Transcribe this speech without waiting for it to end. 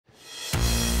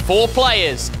4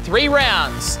 players, 3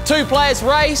 rounds, 2 players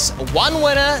race, 1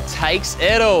 winner takes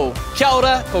it all. Kia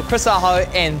ora, ko Chris Aho,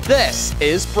 and this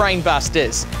is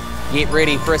Brainbusters. Get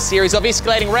ready for a series of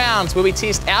escalating rounds where we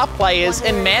test our players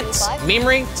in maths,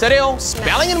 memory, te reo,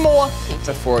 spelling and more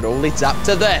before it all leads up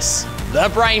to this, the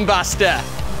Brainbuster.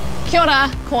 Kia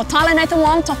ora, ko Tyler Nathan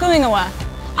Wong toku ingoa.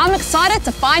 I'm excited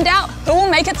to find out who will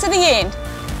make it to the end.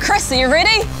 Chris, are you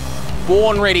ready?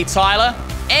 Born ready, Tyler.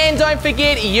 And don't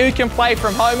forget, you can play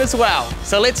from home as well.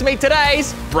 So let's meet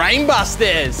today's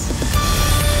Brainbusters.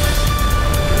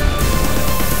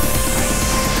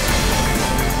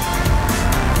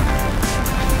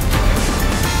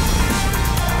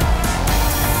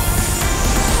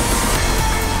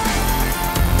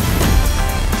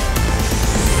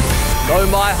 Oh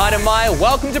my, hi to my,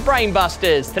 welcome to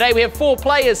Brainbusters. Today we have 4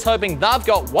 players hoping they've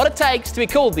got what it takes to be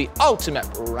called the ultimate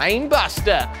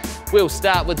Brainbuster. We'll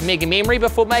start with Mega Memory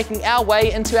before making our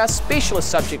way into our specialist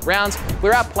subject rounds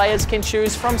where our players can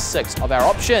choose from 6 of our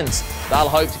options. They'll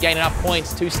hope to gain enough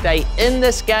points to stay in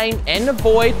this game and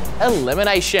avoid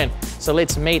elimination. So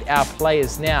let's meet our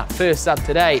players now. First up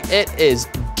today, it is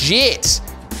Jet.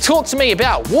 Talk to me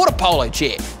about water polo,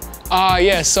 Jet.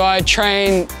 Yeah, so I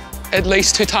train at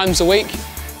least 2 times a week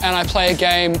and I play a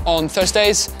game on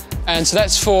Thursdays, and so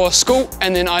that's for school,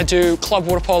 and then I do club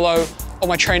water polo, all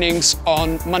my trainings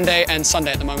on Monday and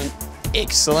Sunday at the moment.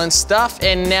 Excellent stuff.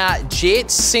 And now,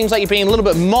 Jet, seems like you're being a little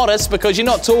bit modest because you're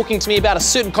not talking to me about a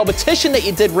certain competition that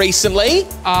you did recently.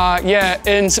 Yeah,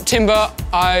 in September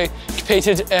I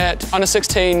competed at Under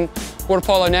 16 Water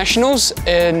Polo Nationals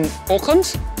in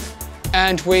Auckland,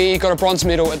 and we got a bronze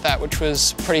medal at that, which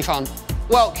was pretty fun.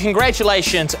 Well,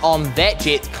 congratulations on that,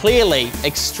 Jet. Clearly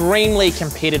extremely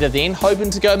competitive then. Hoping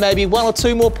to go maybe 1 or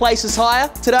 2 more places higher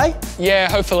today?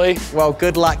 Yeah, hopefully. Well,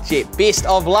 good luck, Jet. Best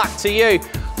of luck to you.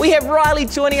 We have Riley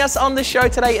joining us on the show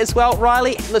today as well.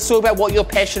 Riley, let's talk about what you're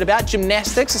passionate about.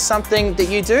 Gymnastics is something that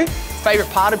you do. Favorite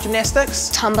part of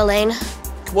gymnastics? Tumbling.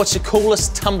 What's the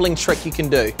coolest tumbling trick you can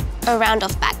do? A round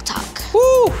off back tuck.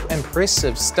 Woo,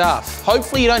 impressive stuff.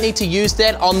 Hopefully you don't need to use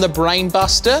that on the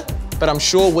Brainbuster, but I'm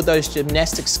sure with those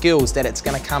gymnastic skills that it's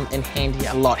gonna come in handy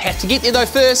a lot. Have to get there though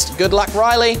first. Good luck,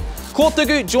 Riley.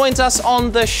 Kotuku joins us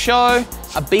on the show.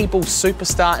 A b-ball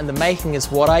superstar in the making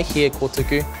is what I hear,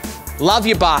 Kotuku. Love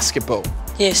your basketball.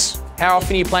 Yes. How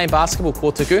often are you playing basketball,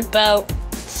 Kotuku? About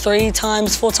 3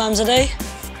 times, 4 times a day.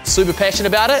 Super passionate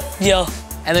about it? Yeah.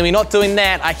 And then we're not doing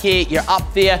that. I hear you're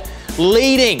up there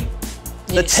leading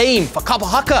the team for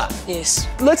Kapahaka. Yes.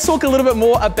 Let's talk a little bit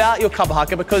more about your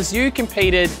Kapahaka because you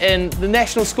competed in the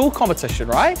national school competition,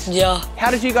 right? Yeah.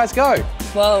 How did you guys go?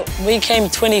 Well, we came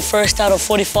 21st out of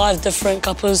 45 different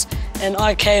couples, and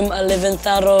I came 11th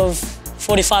out of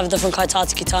 45 different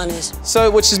kaitati kitanis. So,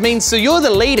 which means, so you're the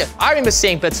leader. I remember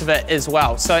seeing bits of it as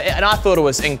well. So, and I thought it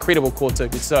was incredible,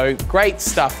 Kotuku. So, great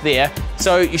stuff there.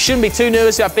 So, you shouldn't be too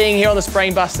nervous about being here on this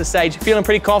Brainbuster stage. You're feeling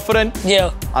pretty confident?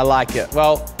 Yeah. I like it.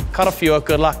 Well, Karafiua,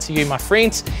 good luck to you, my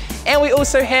friends. And we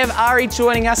also have Ari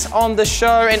joining us on the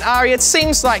show. And Ari, it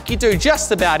seems like you do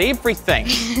just about everything.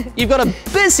 You've got a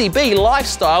busy bee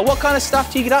lifestyle. What kind of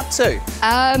stuff do you get up to?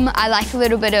 I like a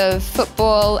little bit of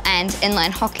football and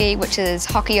inline hockey, which is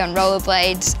hockey on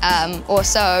rollerblades.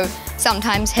 Also,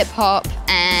 sometimes hip hop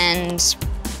and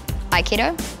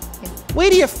Aikido. Where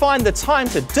do you find the time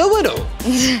to do it all?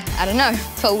 I don't know,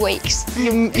 for weeks.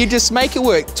 You just make it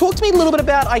work. Talk to me a little bit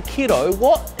about Aikido.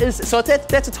 What is, so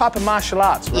that's a type of martial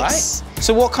arts, right? Yes.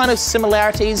 So what kind of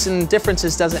similarities and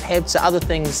differences does it have to other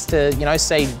things to, you know,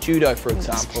 say judo, for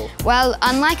example? Well,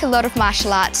 unlike a lot of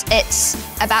martial arts, it's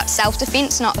about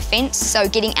self-defense, not offense. So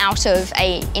getting out of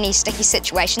any sticky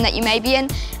situation that you may be in.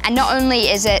 And not only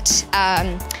is it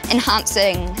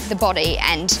enhancing the body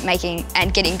and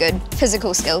getting good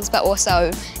physical skills, but also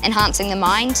enhancing the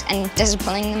mind and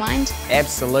disciplining the mind.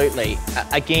 Absolutely.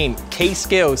 Again, key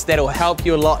skills that'll help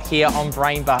you a lot here on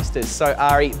Brainbusters. So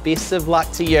Ari, best of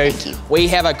luck to you. Thank you. We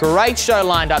have a great show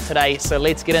lined up today, so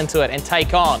let's get into it and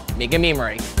take on Mega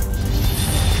Memory.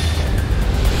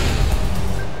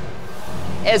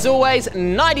 As always,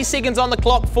 90 seconds on the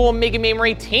clock for Mega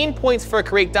Memory, 10 points for a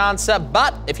correct answer,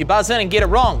 but if you buzz in and get it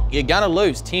wrong, you're gonna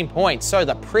lose 10 points. So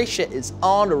the pressure is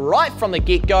on right from the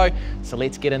get-go, so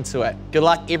let's get into it. Good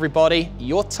luck, everybody.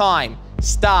 Your time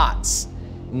starts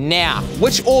now.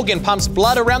 Which organ pumps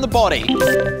blood around the body?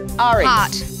 Ari.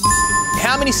 Heart.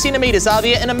 How many centimeters are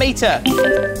there in a meter?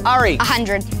 Ari.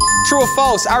 100. True or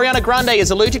false? Ariana Grande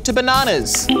is allergic to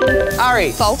bananas.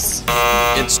 Ari. False.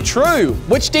 It's true.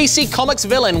 Which DC Comics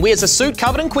villain wears a suit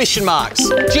covered in question marks?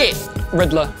 Jet.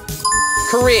 Riddler.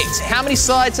 Correct. How many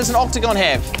sides does an octagon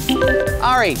have?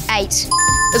 Ari. 8.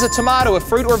 Is a tomato a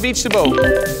fruit or a vegetable?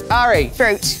 Ari.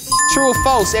 Fruit. True or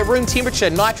false? At room temperature,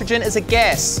 nitrogen is a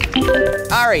gas.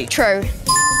 Ari. True.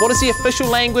 What is the official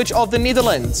language of the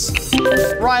Netherlands?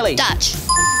 Riley. Dutch.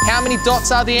 How many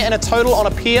dots are there in a total on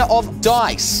a pair of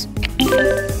dice?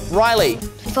 Riley.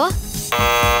 4.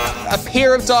 A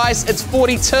pair of dice, it's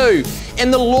 42.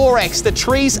 In the Lorax, the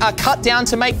trees are cut down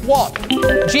to make what?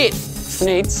 Jet.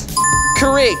 Needs.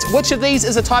 Correct. Which of these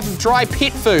is a type of dry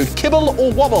pet food? Kibble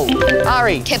or wobble?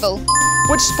 Ari. Kibble.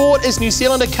 Which sport is New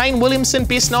Zealander Kane Williamson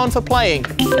best known for playing?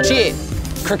 Jet.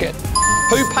 Cricket.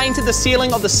 Who painted the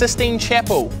ceiling of the Sistine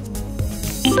Chapel?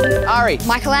 Ari.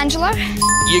 Michelangelo.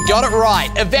 You got it right.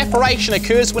 Evaporation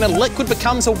occurs when a liquid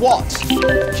becomes a what?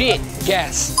 Jet.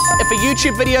 Gas. If a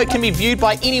YouTube video can be viewed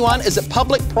by anyone, is it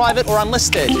public, private, or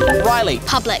unlisted? Riley.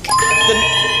 Public.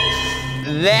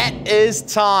 That is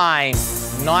time.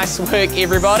 Nice work,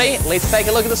 everybody. Let's take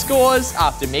a look at the scores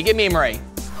after Mega Memory.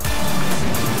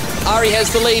 Ari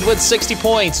has the lead with 60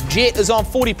 points. Jet is on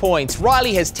 40 points.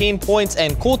 Riley has 10 points,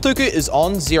 and Kotuku is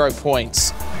on 0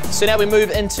 points. So now we move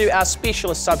into our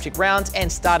specialist subject round,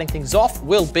 and starting things off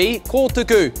will be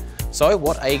Kotuku. So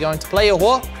what are you going to play,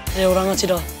 Oho? Reo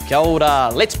rangatira. Kia ora.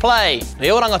 Let's play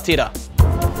Reo rangatira.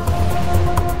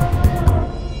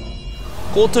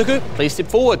 Kotuku, please step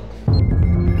forward.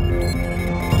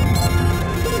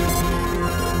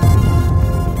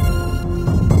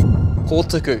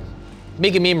 Kotuku,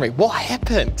 Mega Memory, what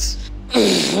happened?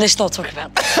 Let's not talk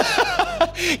about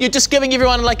that. You're just giving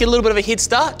everyone like a little bit of a head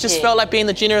start? Just felt like being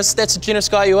the generous, that's a generous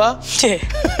guy you are? Yeah.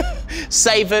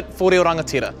 Save it for Reo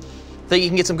rangatira. Think you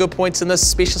can get some good points in this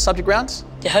special subject round?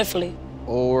 Yeah, hopefully.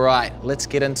 All right, let's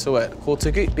get into it.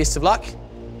 Kotuku, best of luck.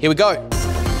 Here we go.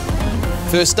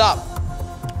 First up,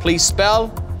 please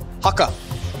spell haka.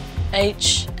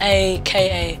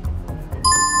 H-A-K-A.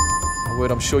 A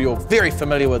word I'm sure you're very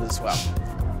familiar with as well.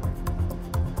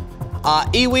 Are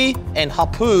iwi and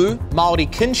hapu Māori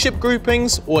kinship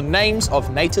groupings or names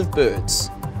of native birds?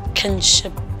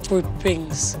 Kinship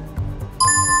groupings.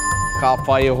 Ka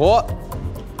pai e hoa.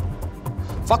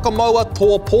 Whakamaua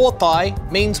tō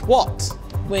pōtai means what?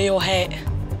 Wear your hat.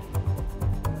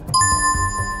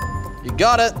 You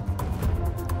got it.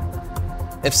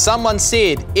 If someone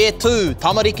said, e tū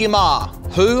tamariki mā,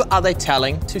 who are they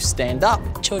telling to stand up?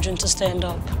 Children to stand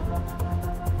up.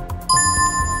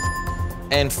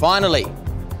 And finally,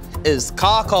 is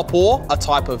kākapo a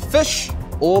type of fish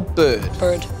or bird?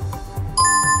 Bird.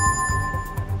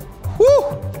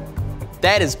 Whew!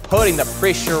 That is putting the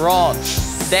pressure on.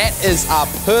 That is a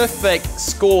perfect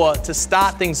score to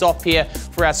start things off here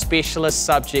for our specialist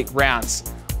subject rounds.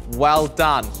 Well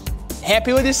done.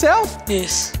 Happy with yourself?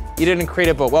 Yes. You did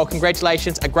incredible. Well,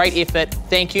 congratulations, a great effort.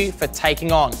 Thank you for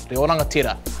taking on Reo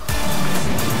rangatira.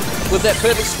 With that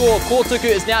perfect score, Kotuku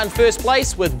is now in first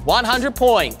place with 100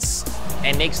 points.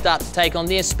 And next up to take on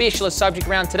their specialist subject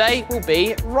round today will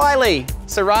be Riley.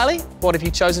 So Riley, what have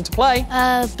you chosen to play?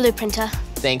 Blueprinter.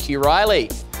 Thank you, Riley.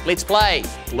 Let's play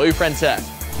Blueprinter.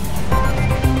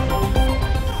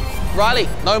 Riley,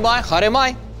 no mai, haere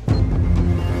mai.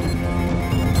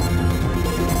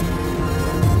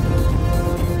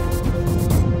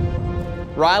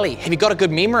 Riley, have you got a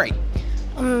good memory?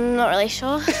 I'm not really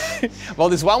sure. Well,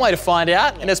 there's one way to find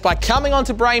out, and it's by coming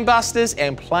onto Brainbusters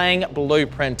and playing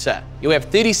Blueprinter. You'll have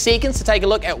 30 seconds to take a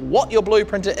look at what your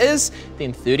Blueprinter is,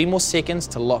 then 30 more seconds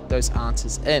to lock those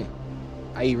answers in.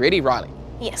 Are you ready, Riley?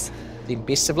 Yes. Then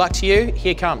best of luck to you.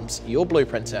 Here comes your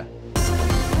Blueprinter.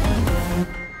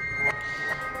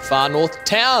 Far North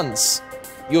Towns.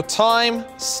 Your time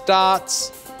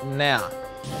starts now.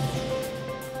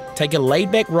 Take a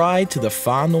laid-back ride to the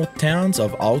far north towns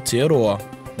of Aotearoa,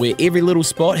 where every little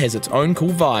spot has its own cool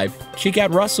vibe. Check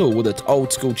out Russell with its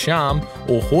old-school charm,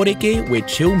 or Horeke, where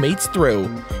chill meets thrill.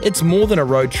 It's more than a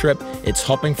road trip, it's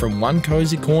hopping from one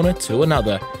cozy corner to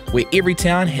another, where every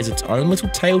town has its own little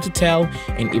tale to tell,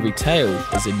 and every tale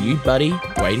is a new buddy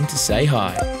waiting to say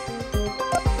hi.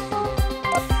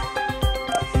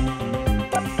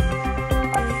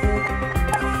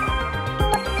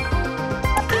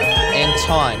 And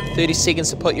time, 30 seconds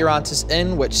to put your answers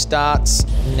in, which starts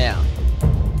now.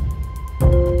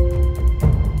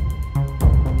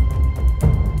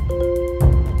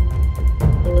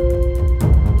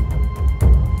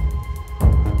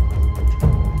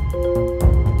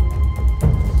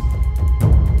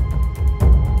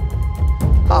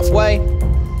 Halfway.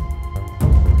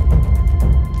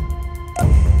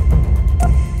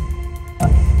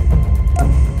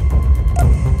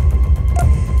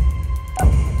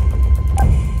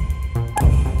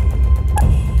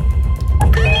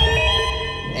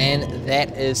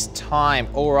 is time.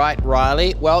 All right,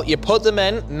 Riley. Well, you put them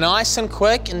in nice and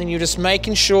quick, and then you're just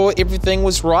making sure everything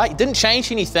was right. You didn't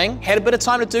change anything. Had a bit of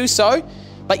time to do so,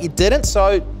 but you didn't,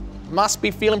 so must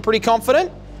be feeling pretty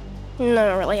confident. No,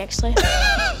 not really, actually.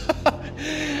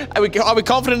 Are we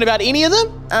confident about any of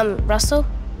them? Russell.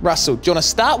 Russell. Do you want to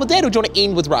start with that, or do you want to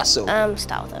end with Russell?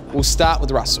 Start with it. We'll start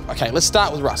with Russell. Okay, let's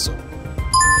start with Russell.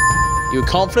 You were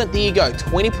confident, there you go,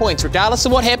 20 points. Regardless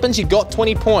of what happens, you got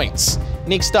 20 points.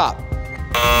 Next up,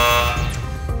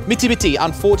 Miti,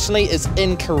 unfortunately, is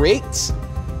incorrect.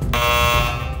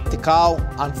 Te Kao,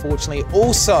 unfortunately,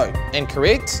 also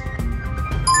incorrect.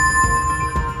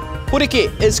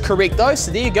 Horeke is correct though,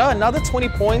 so there you go, another 20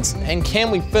 points. And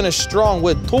can we finish strong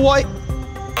with Towai?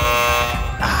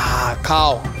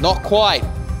 Carl, not quite.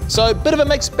 So a bit of a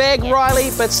mixed bag, Riley,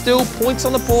 but still points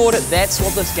on the board. That's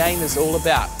what this game is all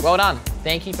about. Well done.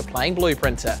 Thank you for playing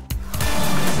Blueprinter.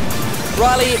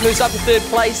 Riley moves up to third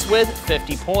place with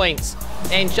 50 points.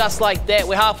 And just like that,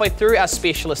 we're halfway through our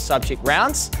specialist subject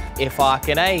rounds.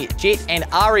 Whakane, Jet and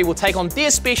Ari will take on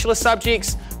their specialist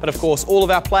subjects, but of course all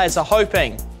of our players are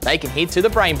hoping they can head to the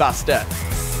Brainbuster.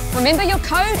 Remember your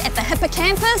code at the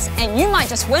hippocampus and you might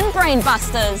just win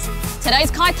Brainbusters.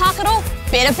 Today's Kai Takaro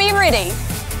better be ready.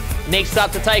 Next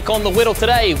up to take on the Whittle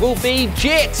today will be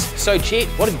Jet. So Jet,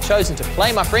 what have you chosen to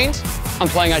play, my friend? I'm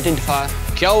playing Identifier.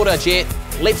 Kia ora, Jet.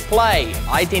 Let's play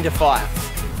Identifier.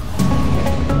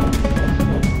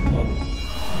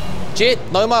 Jet,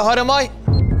 no mai haere mai.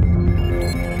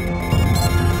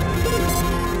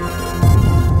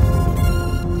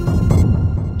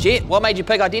 Jet, what made you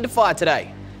pick Identifier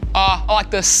today? I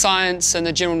like the science and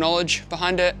the general knowledge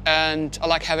behind it, and I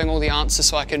like having all the answers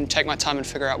so I can take my time and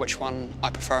figure out which one I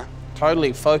prefer.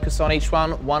 Totally, focus on each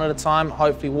one at a time,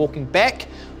 hopefully walking back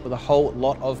with a whole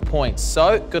lot of points.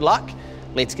 So, good luck.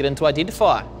 Let's get into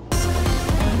Identify.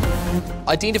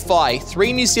 Identify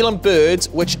 3 New Zealand birds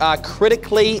which are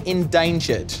critically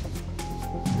endangered.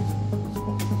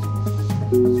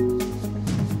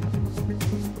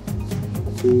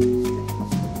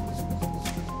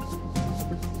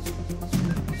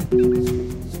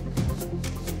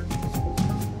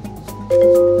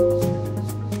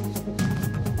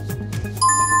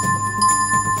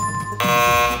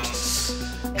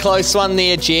 Close one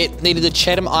there, Jet. Needed the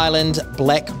Chatham Island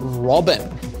black robin.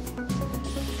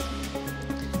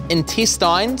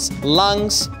 Intestines,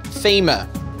 lungs, femur.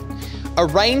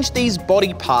 Arrange these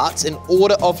body parts in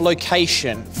order of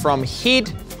location from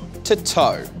head to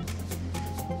toe.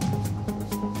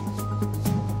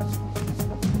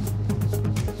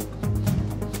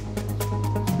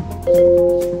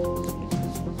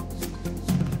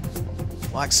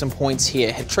 Like some points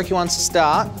here. Had tricky ones to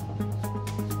start.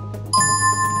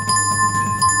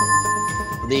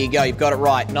 There you go, you've got it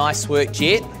right. Nice work,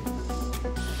 Jet.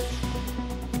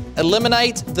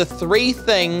 Eliminate the 3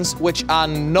 things which are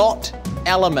not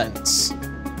elements.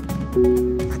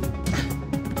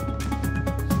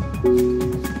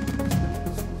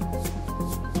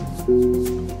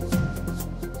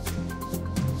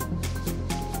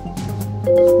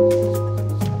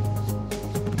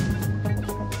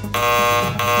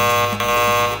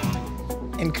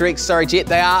 Incorrect, sorry, Jet.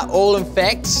 They are all, in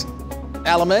fact,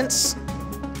 elements.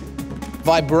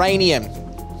 Vibranium,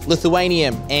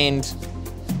 lithuanium, and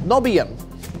niobium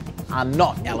are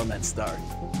not elements though.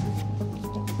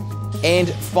 And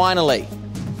finally,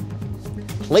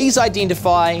 please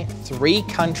identify 3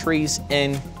 countries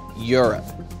in Europe.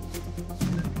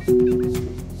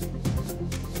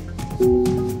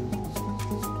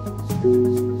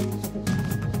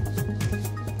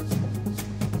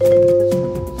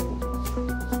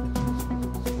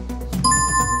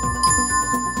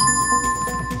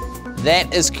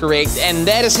 That is correct, and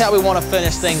that is how we want to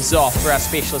finish things off for our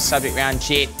specialist subject round,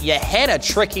 Jet. You had a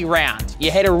tricky round.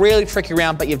 You had a really tricky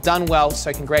round, but you've done well,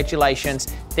 so congratulations.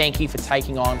 Thank you for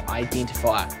taking on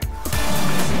Identifier.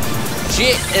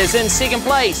 Jet is in second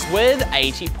place with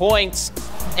 80 points.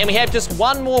 And we have just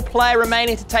one more player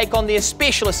remaining to take on their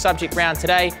specialist subject round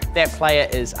today. That player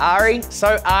is Ari.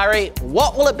 So Ari,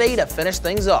 what will it be to finish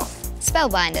things off?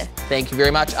 Spellbinder. Thank you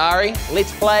very much, Ari.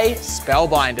 Let's play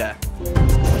Spellbinder.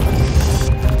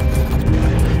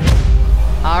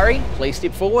 Ari, please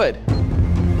step forward.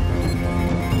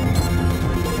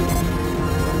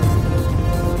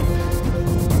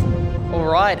 All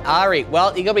right, Ari,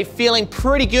 well, you're gonna be feeling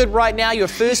pretty good right now. You're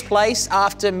first place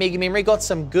after Mega Memory, got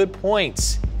some good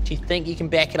points. Do you think you can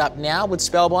back it up now with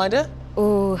Spellbinder?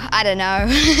 Ooh, I don't know.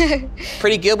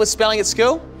 Pretty good with spelling at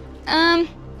school? I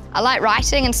like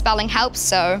writing and spelling helps,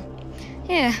 so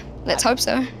yeah, let's hope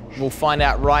so. We'll find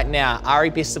out right now. Ari,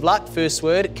 best of luck. First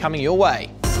word coming your way.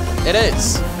 It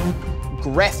is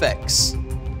graphics.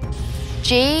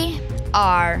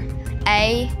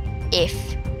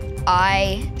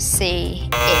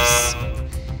 G-R-A-F-I-C-S.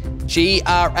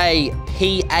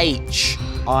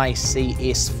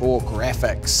 G-R-A-P-H-I-C-S for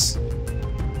graphics.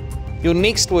 Your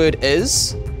next word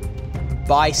is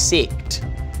bisect.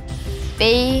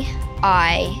 B-I-S-E-C-T.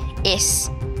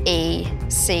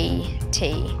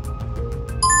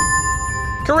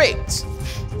 Correct.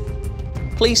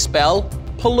 Please spell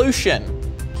pollution.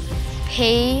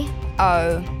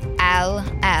 P-O-L-L-U-T-I-O-N.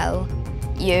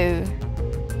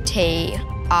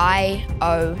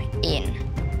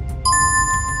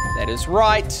 That is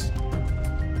right.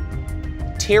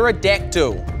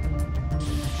 Pterodactyl.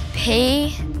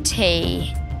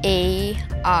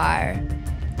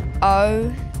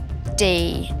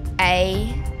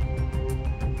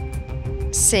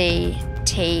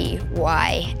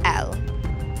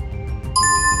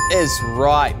 Is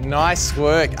right. Nice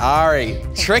work, Ari.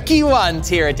 Tricky one,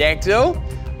 pterodactyl.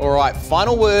 All right,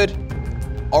 final word,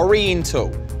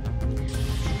 oriental.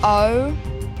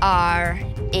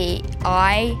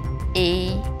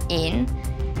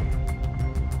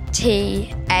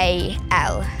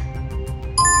 O-R-E-I-E-N-T-A-L.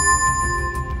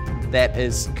 That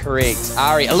is correct.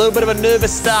 Ari, a little bit of a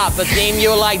nervous start, but then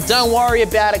you were like, don't worry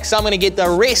about it, because I'm going to get the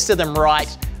rest of them right.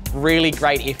 Really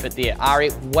great effort there.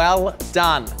 Ari, well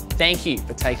done. Thank you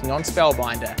for taking on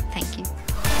Spellbinder. Thank you.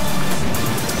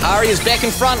 Ari is back in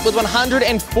front with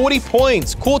 140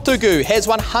 points. Kortuku has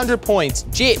 100 points.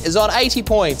 Jet is on 80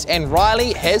 points. And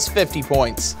Riley has 50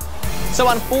 points. So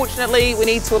unfortunately, we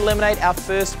need to eliminate our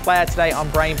first player today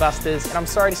on Brainbusters. And I'm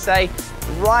sorry to say,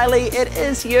 Riley, it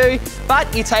is you.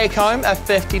 But you take home a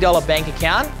 $50 bank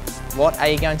account. What are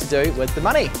you going to do with the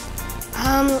money?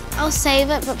 I'll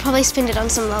save it, but probably spend it on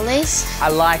some lollies. I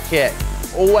like it.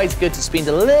 Always good to spend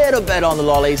a little bit on the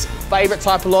lollies. Favourite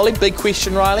type of lolly? Big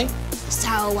question, Riley.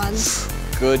 Sour ones.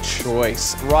 Good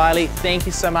choice. Riley, thank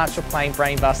you so much for playing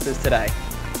Brainbusters today.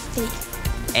 Thank you.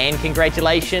 And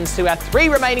congratulations to our 3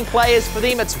 remaining players. For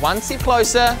them, it's one step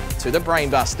closer to the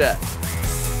Brainbuster.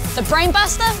 The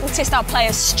Brainbuster will test our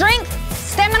players' strength,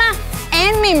 stamina,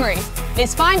 and memory.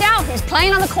 Let's find out who's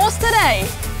playing on the course today.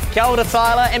 Kia ora,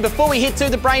 Tyler, and before we head to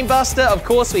the Brainbuster, of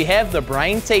course, we have the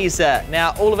Brain Teaser.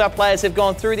 Now, all of our players have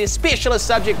gone through their specialist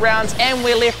subject rounds, and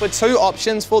we're left with 2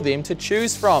 options for them to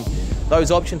choose from. Those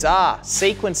options are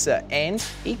Sequencer and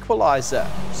Equaliser.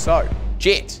 So,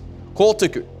 Jet,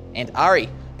 Kortuku, and Ari,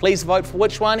 please vote for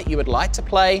which one you would like to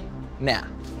play now.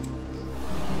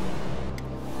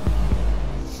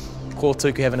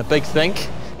 Kortuku having a big think.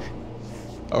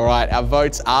 All right, our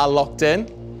votes are locked in.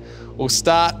 We'll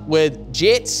start with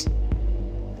Jet,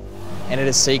 and it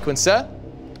is Sequencer.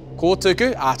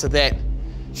 Kortuku, after that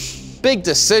big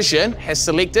decision, has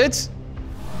selected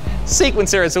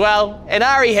Sequencer as well. And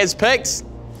Ari has picked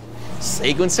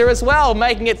Sequencer as well,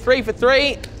 making it 3 for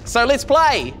 3. So let's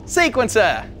play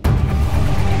Sequencer.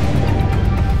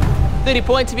 30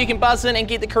 points if you can buzz in and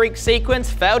get the correct sequence.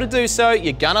 Fail to do so,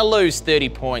 you're gonna lose 30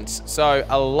 points. So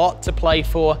a lot to play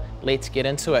for. Let's get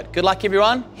into it. Good luck,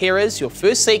 everyone. Here is your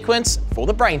first sequence for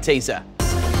the Brain Teaser.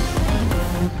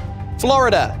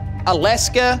 Florida,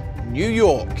 Alaska, New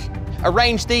York.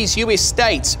 Arrange these US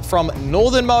states from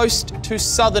northernmost to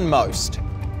southernmost.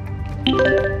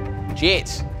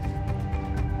 Jet.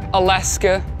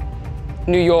 Alaska,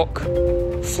 New York,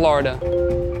 Florida.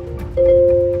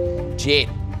 Jet.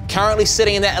 Currently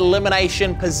sitting in that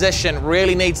elimination position.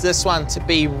 Really needs this one to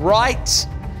be right.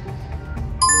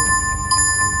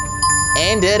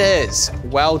 And it is.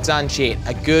 Well done, Jet.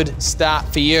 A good start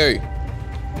for you.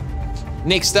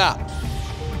 Next up.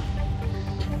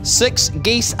 6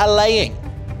 geese are laying.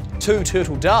 2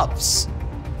 turtle doves.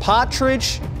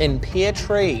 Partridge in pear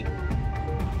tree.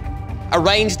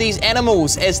 Arrange these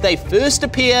animals as they first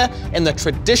appear in the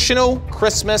traditional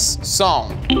Christmas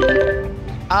song.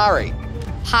 Ari.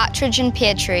 Partridge in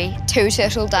pear tree, 2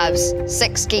 turtle doves,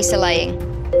 6 geese are laying.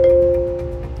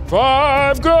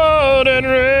 5 golden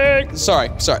rings. Sorry.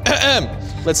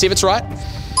 Let's see if it's right.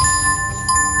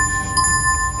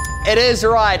 It is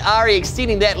right. Ari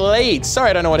extending that lead. Sorry,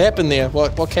 I don't know what happened there.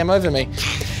 What came over me?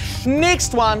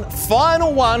 Next one,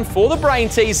 final one for the Brain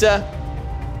Teaser.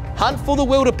 Hunt for the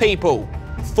Wilder People.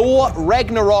 Thor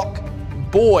Ragnarok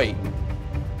Boy.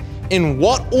 In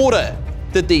what order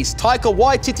did these Taika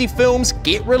Waititi films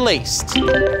get released?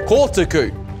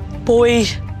 Kortuku. Boy,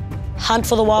 Hunt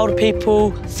for the Wild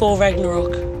People, Thor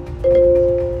Ragnarok.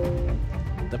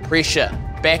 The pressure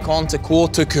back onto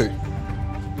Kortuku.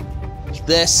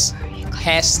 This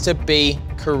has to be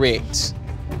correct.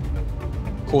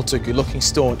 Kortuku looking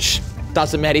staunch.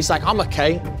 Doesn't matter, he's like, I'm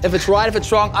okay. If it's right, if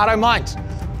it's wrong, I don't mind.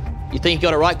 You think you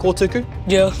got it right, Kortuku?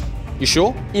 Yeah. You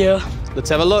sure? Yeah. Let's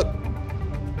have a look.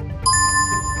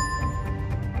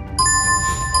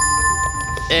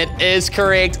 It is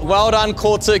correct. Well done,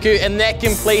 Kortuku, and that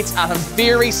completes a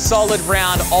very solid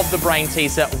round of the Brain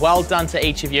Teaser. Well done to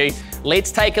each of you.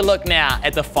 Let's take a look now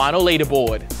at the final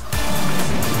leaderboard.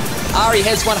 Ari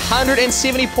has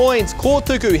 170 points,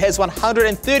 Kortuku has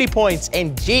 130 points,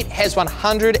 and Jet has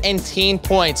 110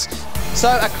 points. So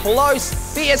a close,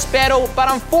 fierce battle,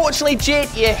 but unfortunately,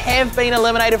 Jet, you have been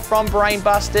eliminated from Brain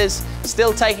Busters,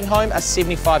 still taking home a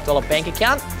 $75 bank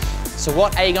account. So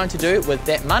what are you going to do with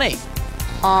that money?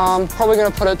 I'm probably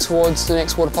going to put it towards the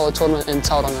next water polo tournament in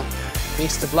Tauranga.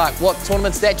 Best of luck. What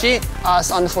tournament's that, Jet?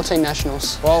 It's under 14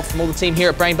 nationals. Well, from all the team here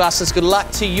at Brain Busters, good luck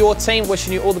to your team.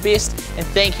 Wishing you all the best, and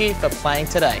thank you for playing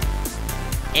today.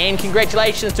 And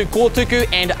congratulations to Kortuku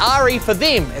and Ari. For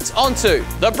them, it's on to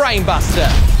the Brain Buster.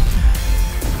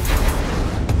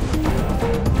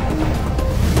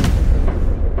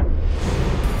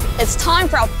 It's time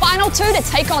for our final two to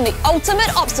take on the ultimate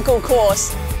obstacle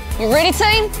course. You ready,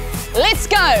 team? Let's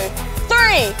go.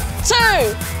 3, 2,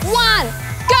 1,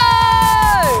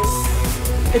 go!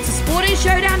 It's a sporting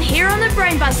showdown here on the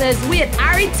Brainbusters. We have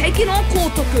Ari taking on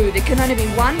Kortuku. There can only be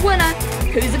one winner.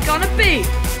 Who's it gonna be?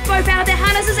 Both out of their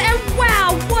harnesses, and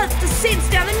wow, what descents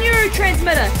down the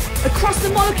neurotransmitter. Across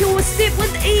the molecule was set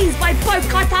with ease by both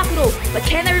Kaitakaro. But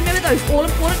can they remember those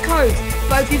all-important codes?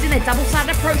 Both using their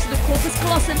double-sided approach to the corpus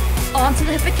callosum onto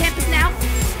the hippocampus now.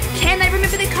 Can they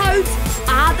remember their codes?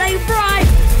 Are they right?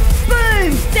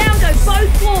 Boom! Down go both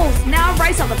walls. Now a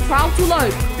race up the prowl to low.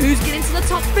 Who's getting to the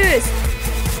top first?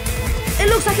 It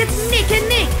looks like it's neck and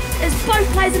neck as both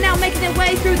players are now making their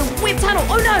way through the web tunnel.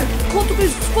 Oh no!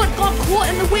 Kortuku's foot got caught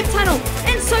in the web tunnel,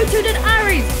 and so too did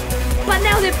Ari's. But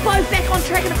now they're both back on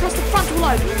track and across the frontal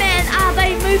lobe. Man, are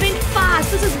they moving fast!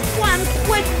 This is one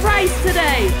quick race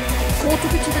today.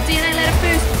 Kortuku to the DNA ladder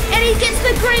first, and he gets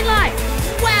the green light.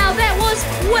 Wow, that was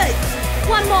quick.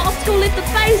 One more obstacle left, the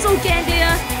basal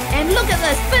ganglia. And look at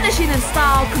this, finishing in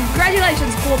style.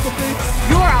 Congratulations, Kortuku.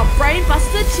 You're our Brain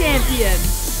Buster champion.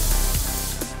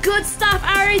 Good stuff,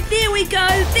 Ari. There we go.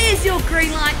 There's your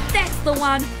green light. That's the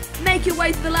one. Make your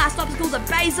way to the last obstacle, the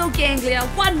basal ganglia.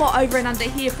 One more over and under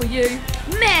here for you.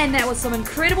 Man, that was some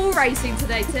incredible racing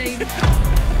today, team.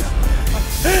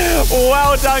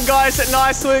 Well done, guys.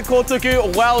 Nice work,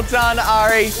 Kortuku. Well done,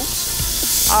 Ari.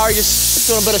 Ari just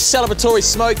doing a bit of celebratory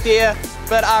smoke there.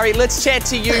 But Ari, let's chat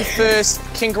to you first.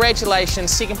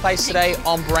 Congratulations, second place today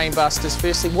on Brain Busters.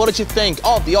 Firstly, what did you think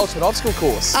of the Ultimate Obstacle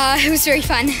course? It was very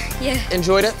fun, yeah.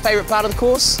 Enjoyed it? Favourite part of the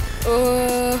course?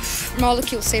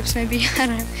 Molecule steps maybe, I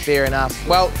don't know. Fair enough.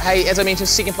 Well, hey, as I mentioned,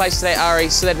 second place today, Ari,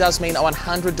 so that does mean a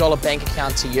 $100 bank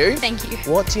account to you. Thank you.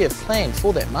 What do you have planned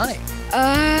for that money?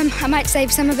 I might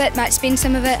save some of it, might spend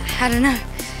some of it, I don't know.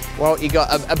 Well, you got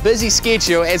a busy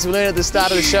schedule, as we learned at the start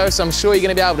of the show, so I'm sure you're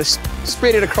going to be able to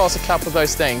spread it across a couple of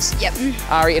those things. Yep.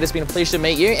 Ari, it has been a pleasure to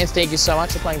meet you, and thank you so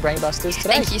much for playing Brain Busters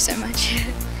today. Thank you so much.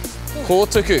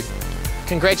 Kortuku,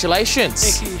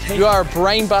 congratulations. Thank you. You are a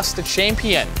Brain Buster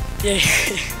champion. Yeah.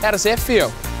 How does that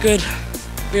feel? Good.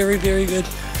 Very, very good.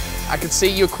 I could see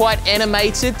you're quite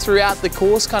animated throughout the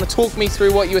course. Kind of talk me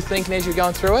through what you were thinking as you were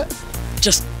going through it.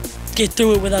 Just get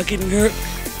through it without getting hurt.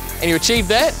 And you achieved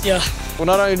that? Yeah. Well,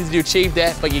 not only did you achieve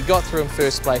that, but you got through in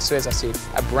first place. So as I said,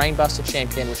 a Brain Buster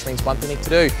champion, which means one thing you need to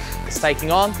do is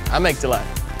taking on Amygdala.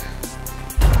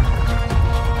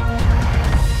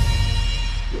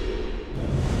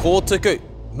 Kortuku,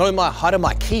 no mai haere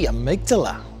mai ki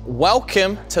Amygdala.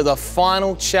 Welcome to the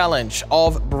final challenge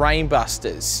of Brain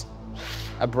Busters.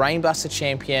 A Brain Buster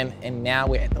champion, and now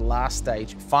we're at the last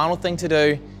stage. Final thing to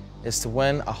do is to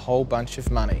win a whole bunch of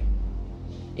money.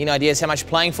 Any ideas how much you're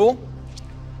playing for?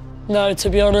 No, to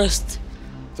be honest.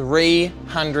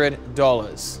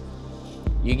 $300.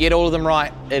 You get all of them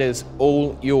right, it is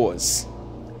all yours.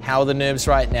 How are the nerves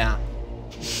right now?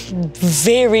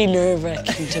 Very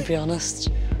nerve-wracking, to be honest.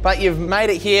 But you've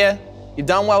made it here, you've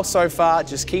done well so far,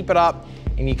 just keep it up,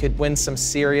 and you could win some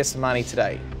serious money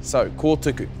today. So,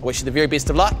 Kortuku, I wish you the very best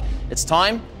of luck. It's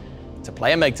time to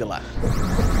play Amygdala.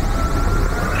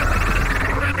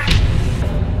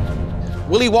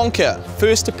 Willy Wonka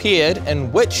first appeared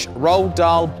in which Roald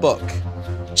Dahl book?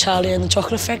 Charlie and the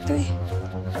Chocolate Factory?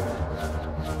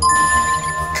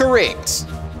 Correct.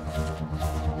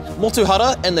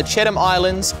 Motuhara in the Chatham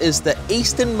Islands is the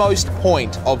easternmost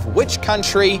point of which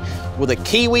country with a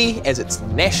kiwi as its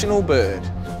national bird?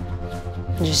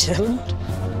 New Zealand?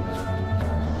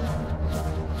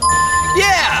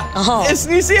 Yeah! Oh. It's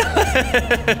New Zealand!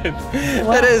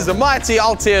 Wow. It is the mighty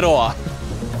Aotearoa.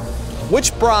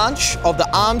 Which branch of the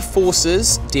armed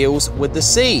forces deals with the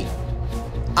sea?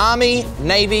 Army,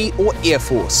 Navy, or Air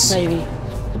Force? Navy.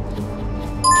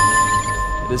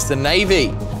 It is the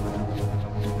Navy.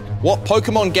 What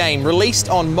Pokemon game released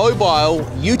on mobile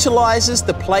utilizes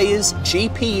the player's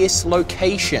GPS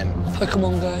location?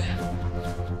 Pokemon Go.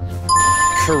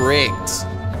 Correct.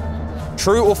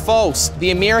 True or false,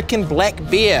 the American black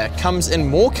bear comes in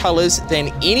more colors than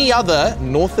any other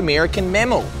North American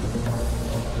mammal?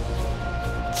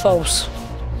 False.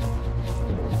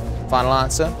 Final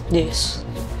answer? Yes.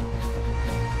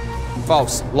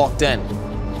 False. Locked in.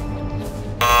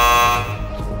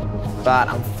 But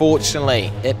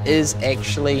unfortunately, it is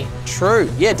actually true.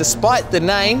 Yeah, despite the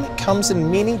name, it comes in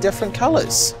many different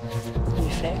colors. In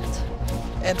fact.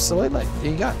 Absolutely.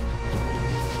 There you go.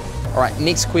 All right,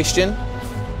 next question.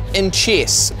 In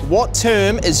chess, what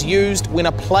term is used when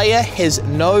a player has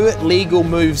no legal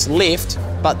moves left,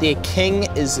 but their king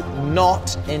is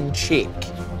not in check?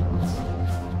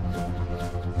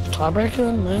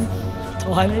 Tiebreaker, no?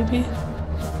 Tie maybe?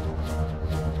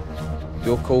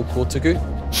 Your call, Kortuku.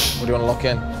 What do you want to lock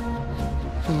in?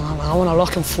 I want to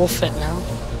lock in forfeit now.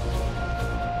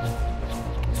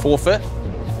 Forfeit?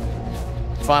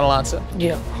 Final answer?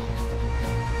 Yeah.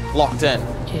 Locked in.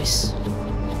 Yes.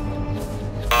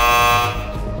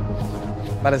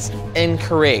 But it's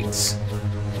incorrect.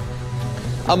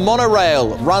 A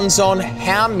monorail runs on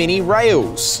how many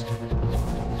rails?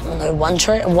 No, one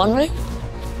ray?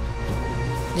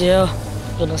 Yeah,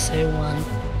 I'm gonna say one.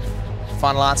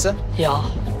 Final answer? Yeah.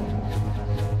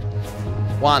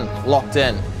 One. Locked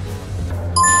in.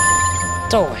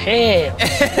 Oh, hell.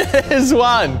 It is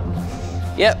one.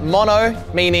 Yep, mono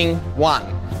meaning one.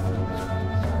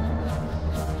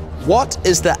 What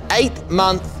is the 8th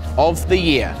month of the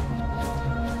year?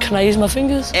 Can I use my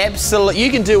fingers? Absolutely.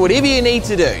 You can do whatever you need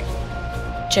to do.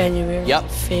 January, Yep.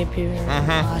 February,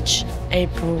 March,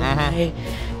 April, May,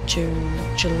 June,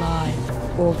 July,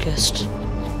 August.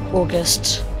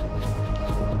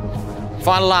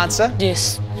 Final answer?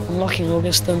 Yes, I'm locking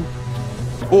August in.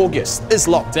 August is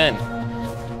locked in.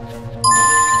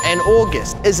 And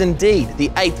August is indeed the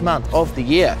 8th month of the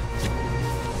year.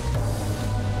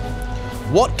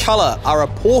 What colour are a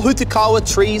Pohutukawa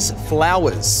tree's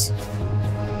flowers?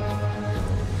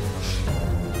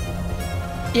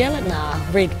 Yellow? Nah,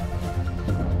 red.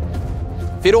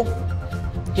 Fiddle?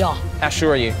 Yeah. How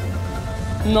sure are you?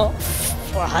 Not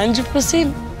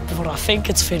 100%, but I think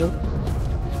it's fiddle.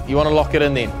 You want to lock it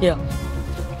in then? Yeah.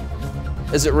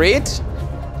 Is it red?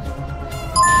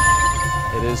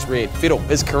 It is red. Fiddle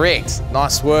is correct.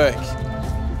 Nice work.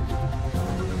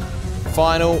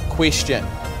 Final question.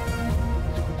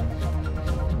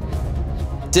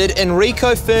 Did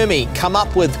Enrico Fermi come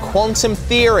up with quantum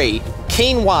theory,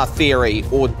 quinoa theory,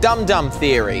 or dum-dum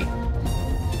theory?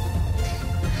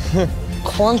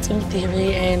 Quantum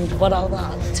theory and what are the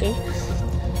other two?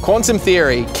 Quantum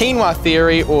theory, quinoa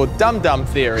theory, or dum-dum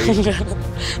theory?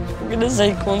 I'm gonna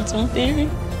say quantum theory.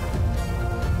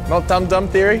 Not dum-dum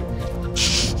theory?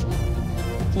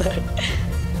 No.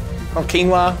 Not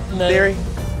quinoa No. theory?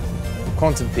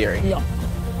 Quantum theory. Yeah.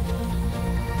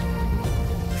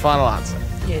 Final answer.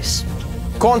 Yes.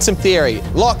 Quantum theory,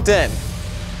 locked in.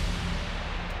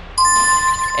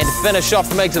 And to finish off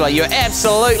Amygdala, you're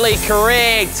absolutely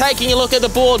correct. Taking a look at the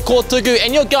board, Kortuku,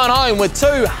 and you're going home with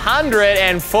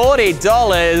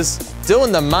 $240.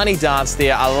 Doing the money dance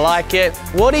there, I like it.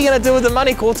 What are you going to do with the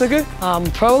money, Kortuku? I'm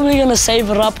probably gonna save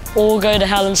it up or go to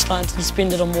Hallenstein and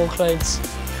spend it on more clothes.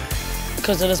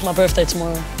 Because it is my birthday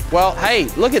tomorrow. Well, hey,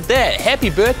 look at that.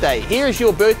 Happy birthday. Here is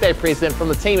your birthday present from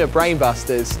the team at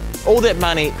Brainbusters. All that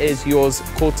money is yours,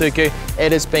 Kortuku.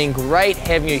 It has been great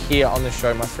having you here on the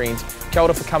show, my friends. Kia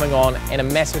ora for coming on, and a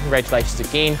massive congratulations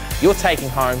again. You're taking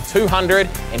home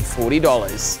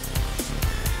 $240.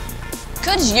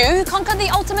 Could you conquer the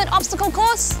ultimate obstacle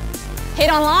course?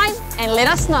 Head online and let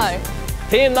us know.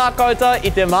 Tēnā koutou I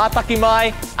te mātaki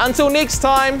mai. Until next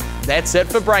time, that's it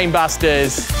for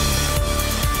Brainbusters.